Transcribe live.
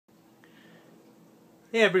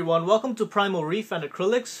Hey everyone, welcome to Primo, Reef and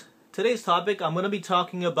Acrylics. Today's topic, I'm going to be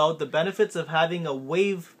talking about the benefits of having a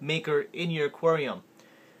wave maker in your aquarium.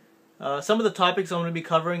 Some of the topics I'm going to be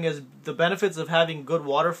covering is the benefits of having good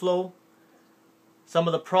water flow, some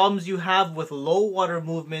of the problems you have with low water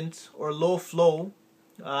movement or low flow,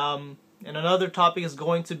 and another topic is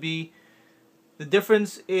going to be the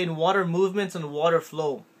difference in water movements and water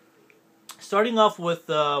flow. Starting off with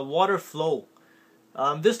water flow.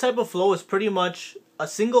 This type of flow is pretty much a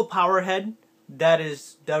single power head that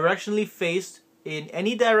is directionally faced in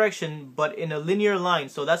any direction but in a linear line.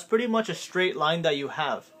 So that's pretty much a straight line that you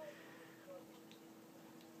have.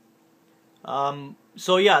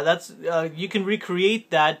 So yeah, that's you can recreate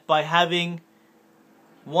that by having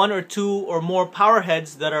one or two or more power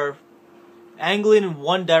heads that are angling in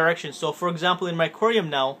one direction. So for example, in my aquarium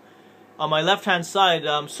now, on my left hand side,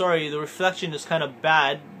 I'm sorry, the reflection is kind of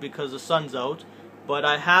bad because the sun's out, but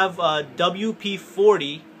I have a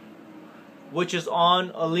WP40 which is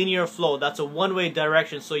on a linear flow. That's a one-way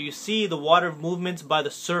direction, so you see the water movements by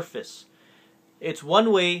the surface. It's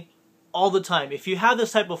one way all the time. If you have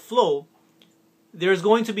this type of flow, there's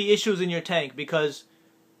going to be issues in your tank, because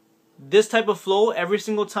this type of flow, every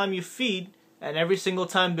single time you feed and every single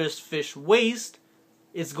time there's fish waste,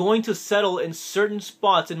 it's going to settle in certain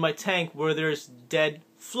spots in my tank where there's dead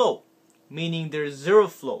flow, meaning there's zero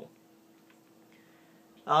flow.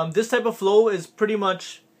 This type of flow is pretty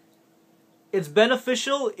much, it's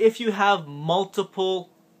beneficial if you have multiple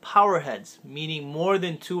power heads, meaning more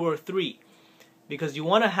than 2 or 3, because you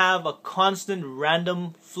want to have a constant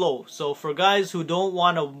random flow. So for guys who don't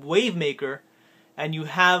want a wave maker and you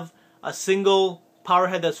have a single power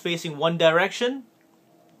head that's facing one direction,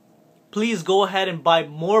 please go ahead and buy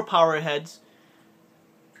more power heads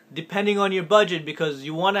depending on your budget, because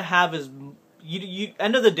you want to have as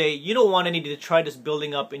end of the day, you don't want any detritus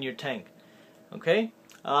building up in your tank. Okay?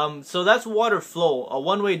 So that's water flow, a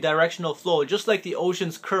one-way directional flow, just like the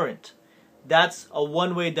ocean's current. That's a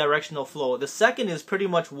one-way directional flow. The second is pretty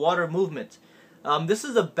much water movement. This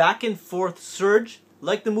is a back and forth surge,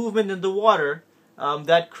 like the movement in the water,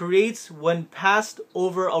 that creates when passed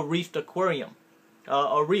over a reefed aquarium.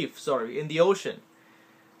 A reef, sorry, in the ocean.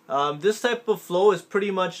 This type of flow is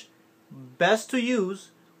pretty much best to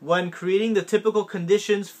use when creating the typical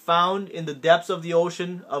conditions found in the depths of the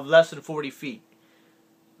ocean of less than 40 feet.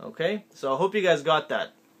 Okay, so I hope you guys got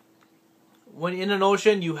that. When in an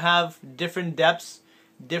ocean, you have different depths.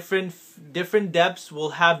 Different depths will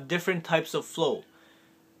have different types of flow.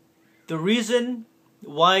 The reason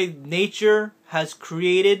why nature has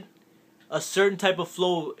created a certain type of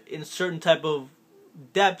flow in certain type of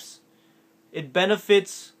depths, it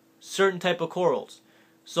benefits certain type of corals.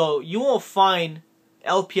 So you won't find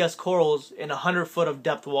LPS corals in 100 foot of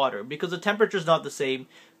depth water, because the temperature is not the same,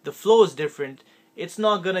 the flow is different, it's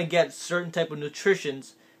not going to get certain type of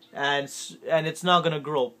nutritions, and it's not going to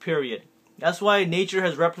grow, period. That's why nature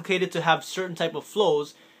has replicated to have certain type of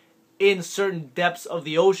flows in certain depths of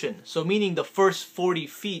the ocean. So meaning the first 40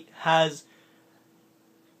 feet has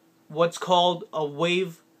what's called a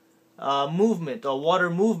wave movement, a water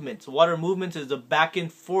movement. Water movement is the back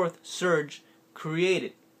and forth surge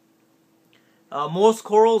created. Most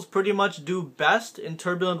corals pretty much do best in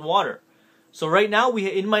turbulent water. So right now,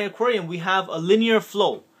 in my aquarium, we have a linear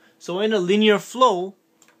flow. So in a linear flow,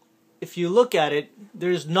 if you look at it,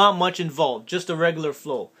 there's not much involved, just a regular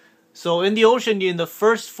flow. So in the ocean, in the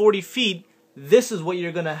first 40 feet, this is what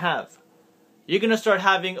you're going to have. You're going to start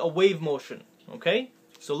having a wave motion, okay?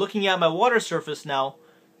 So looking at my water surface now,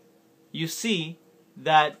 you see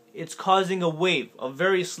that it's causing a wave, a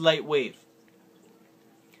very slight wave.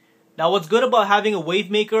 Now what's good about having a wave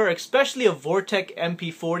maker, especially a Vortec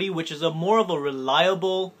MP40, which is a more of a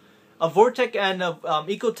reliable, a Vortec and a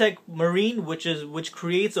Ecotech Marine, which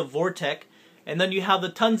creates a Vortec, and then you have the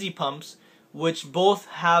Tunzi pumps, which both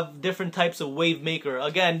have different types of wave maker.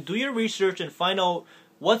 Again, do your research and find out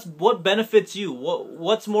what benefits you,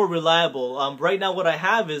 what's more reliable. Right now what I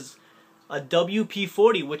have is a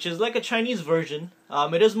WP40, which is like a Chinese version.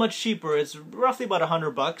 It is much cheaper. It's roughly about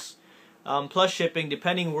 $100. Plus shipping,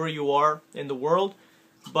 depending where you are in the world.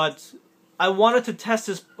 But I wanted to test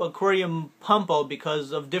this aquarium pump out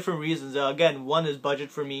because of different reasons. Again, one is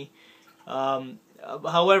budget for me.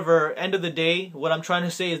 However, end of the day, what I'm trying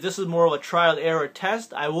to say is this is more of a trial error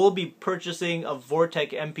test. I will be purchasing a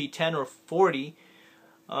Vortec MP10 or 40.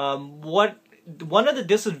 One of the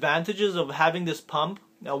disadvantages of having this pump,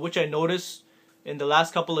 which I noticed in the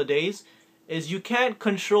last couple of days, is you can't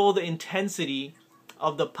control the intensity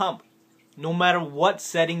of the pump, no matter what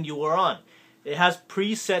setting you are on. It has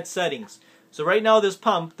preset settings. So right now this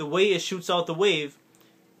pump, the way it shoots out the wave,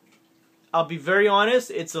 I'll be very honest,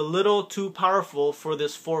 it's a little too powerful for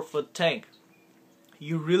this 4-foot tank.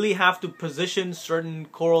 You really have to position certain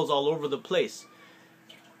corals all over the place.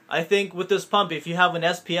 I think with this pump, if you have an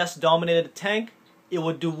SPS dominated tank, it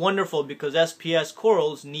would do wonderful because SPS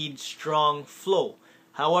corals need strong flow.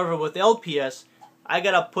 However, with LPS, I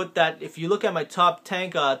gotta put that, if you look at my top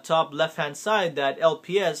tank, top left hand side, that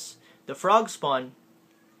LPS, the frog spawn,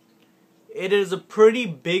 it is a pretty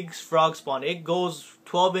big frog spawn. It goes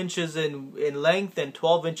 12 inches in length and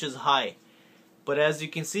 12 inches high. But as you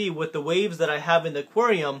can see with the waves that I have in the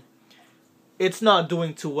aquarium, it's not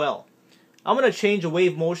doing too well. I'm going to change the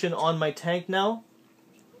wave motion on my tank now.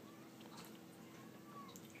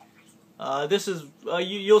 This is,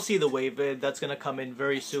 you'll see the wave that's going to come in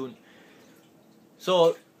very soon.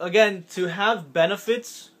 So again, to have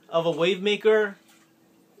benefits of a wave maker,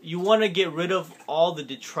 you want to get rid of all the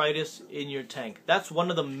detritus in your tank. That's one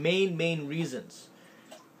of the main reasons.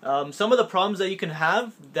 Some of the problems that you can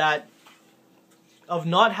have of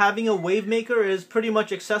not having a wave maker is pretty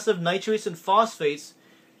much excessive nitrates and phosphates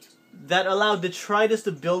that allow detritus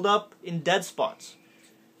to build up in dead spots.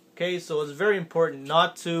 Okay, so it's very important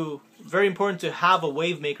to have a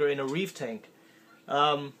wave maker in a reef tank.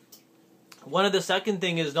 One of the second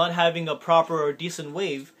thing is not having a proper or decent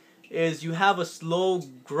wave is you have a slow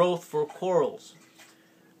growth for corals.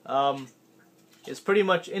 It's pretty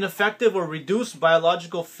much ineffective or reduced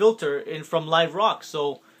biological filter from live rock.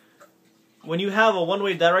 So when you have a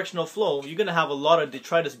one-way directional flow, you're going to have a lot of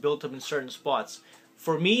detritus built up in certain spots.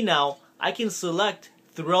 For me now, I can select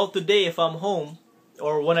throughout the day if I'm home,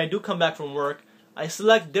 or when I do come back from work, I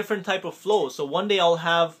select different type of flows. So one day I'll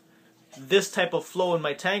have this type of flow in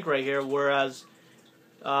my tank right here, whereas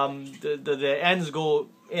the ends go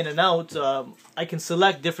in and out. I can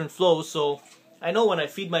select different flows, so I know when I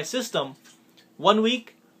feed my system, one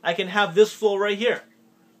week I can have this flow right here.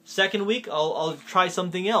 Second week I'll try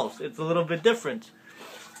something else. It's a little bit different.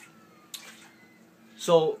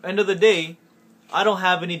 So end of the day, I don't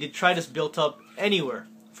have any detritus built up anywhere.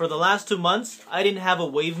 For the last 2 months, I didn't have a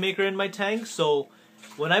wave maker in my tank, so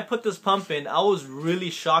when I put this pump in, I was really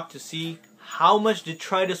shocked to see how much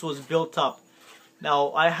detritus was built up.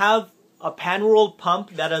 Now, I have a pan-rolled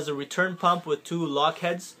pump that has a return pump with 2 lock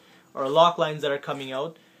heads, or lock lines that are coming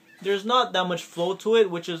out. There's not that much flow to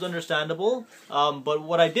it, which is understandable, but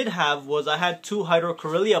what I did have was I had 2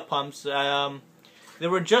 hydrocoryllia pumps. They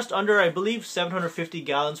were just under, I believe, 750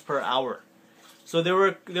 gallons per hour. So they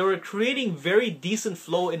were creating very decent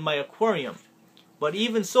flow in my aquarium. But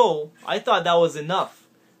even so, I thought that was enough.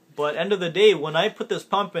 But end of the day, when I put this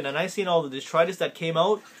pump in and I seen all the detritus that came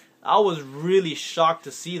out, I was really shocked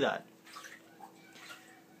to see that.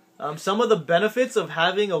 Some of the benefits of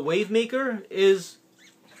having a wave maker is,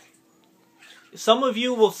 some of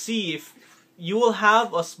you will see, if you will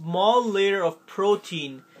have a small layer of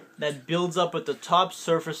protein that builds up at the top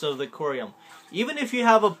surface of the aquarium. Even if you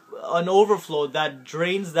have an overflow that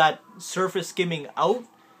drains that surface skimming out,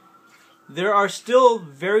 there are still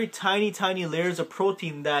very tiny layers of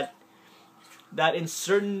protein that in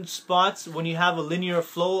certain spots, when you have a linear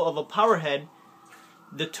flow of a power head,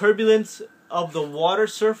 the turbulence of the water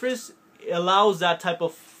surface allows that type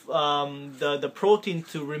of the protein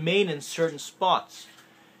to remain in certain spots.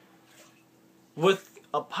 With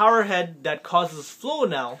a power head that causes flow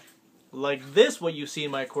now, like this, what you see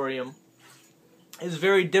in my aquarium, is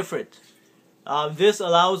very different. This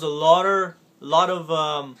allows a lot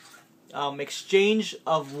of exchange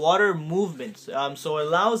of water movements. So it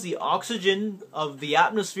allows the oxygen of the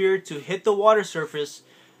atmosphere to hit the water surface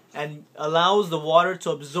and allows the water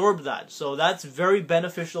to absorb that. So that's very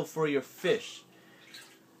beneficial for your fish.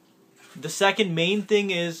 The second main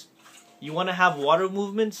thing is you want to have water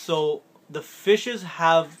movement so the fishes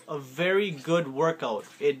have a very good workout.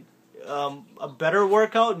 A better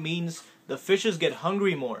workout means the fishes get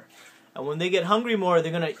hungry more. And when they get hungry more,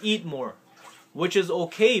 they're going to eat more. Which is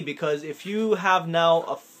okay, because if you have now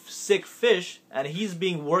a sick fish and he's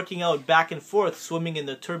working out back and forth swimming in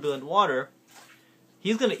the turbulent water,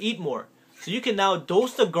 he's going to eat more. So you can now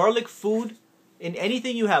dose the garlic food in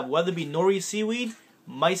anything you have, whether it be nori seaweed,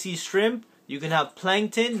 mysi shrimp, you can have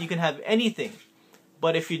plankton, you can have anything.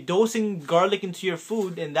 But if you're dosing garlic into your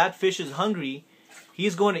food and that fish is hungry,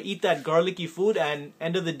 he's going to eat that garlicky food, and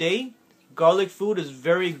end of the day, garlic food is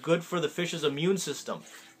very good for the fish's immune system.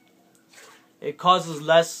 It causes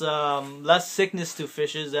less sickness to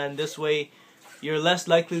fishes, and this way you're less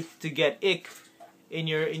likely to get ick in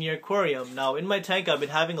your aquarium. Now in my tank, I've been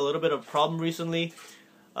having a little bit of problem recently.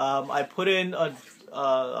 I put in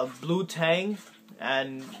a blue tang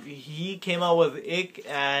and he came out with ick,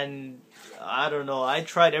 and I don't know, I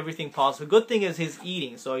tried everything possible. Good thing is he's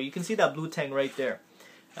eating, so you can see that blue tank right there.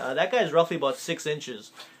 That guy is roughly about 6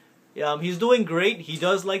 inches. He's doing great. He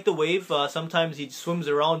does like the wave. Sometimes he swims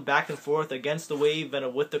around back and forth against the wave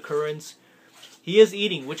and with the currents. He is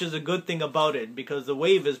eating, which is a good thing about it, because the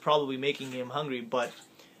wave is probably making him hungry. But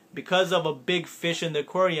because of a big fish in the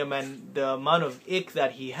aquarium and the amount of ick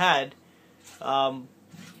that he had,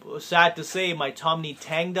 sad to say, my Tomney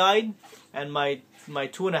Tang died, and my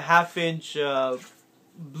 2.5-inch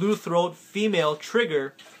blue throat female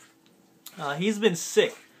trigger, he's been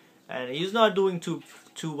sick, and he's not doing too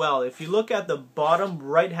well. If you look at the bottom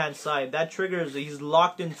right hand side, that trigger he's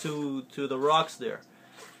locked into the rocks there.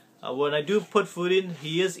 When I do put food in,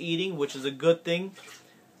 he is eating, which is a good thing,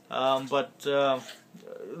 but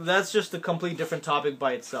that's just a complete different topic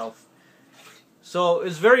by itself. So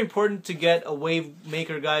it's very important to get a wave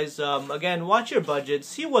maker, guys. Again, watch your budget,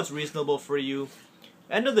 see what's reasonable for you.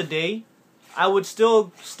 End of the day, I would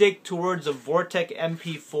still stick towards a Vortec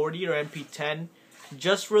MP40 or MP10,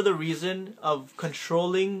 just for the reason of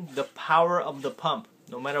controlling the power of the pump.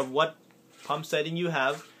 No matter what pump setting you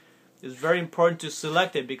have, it's very important to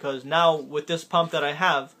select it, because now with this pump that I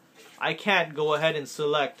have, I can't go ahead and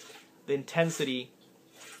select the intensity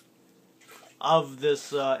of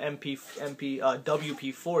this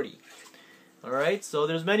WP40. Alright, so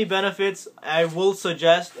there's many benefits. I will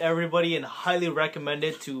suggest everybody and highly recommend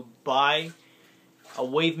it to buy a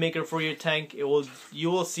wave maker for your tank. You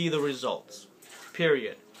will see the results.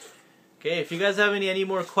 Period. Okay, if you guys have any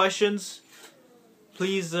more questions,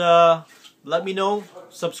 please let me know.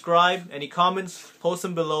 Subscribe. Any comments, post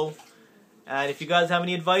them below. And if you guys have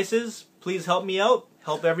any advices, please help me out.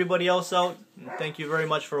 Help everybody else out. And thank you very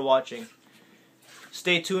much for watching.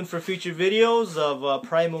 Stay tuned for future videos of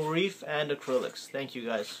Primo, Reef, and Acrylics. Thank you,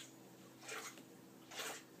 guys.